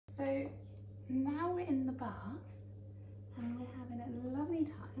So now we're in the bath and we're having a lovely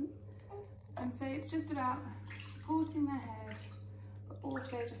time. And so it's just about supporting their head, but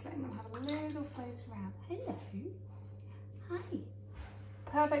also just letting them have a little float around. Hello. Hi.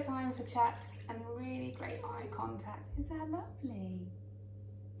 Perfect time for chats and really great eye contact. Is that lovely?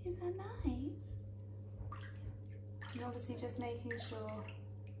 Is that nice? And obviously just making sure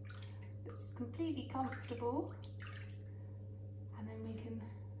it's completely comfortable. And then we can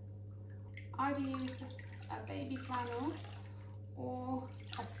either use a baby flannel or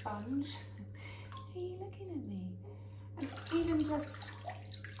a sponge. Are you looking at me? And even just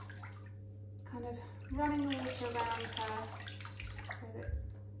kind of running the water around her so that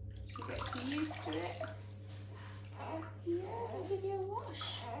she gets used to it. Yeah, I'll give you a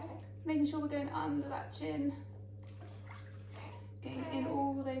wash. Just making sure we're going under that chin, getting in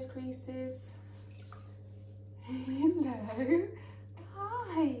all those creases. Hello.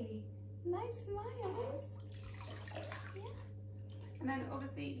 Hi. Nice smiles. Yeah. And then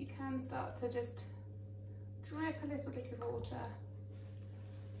obviously you can start to just drip a little bit of water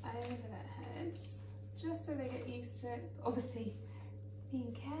over their heads, just so they get used to it. But obviously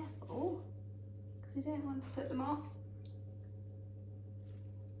being careful, because we don't want to put them off.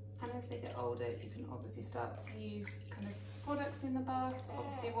 And as they get older, you can obviously start to use kind of products in the bath, but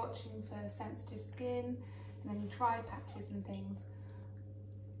obviously watching for sensitive skin and any dry patches and things.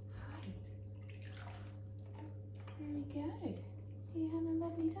 Hi. There we go. You have a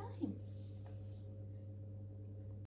lovely time.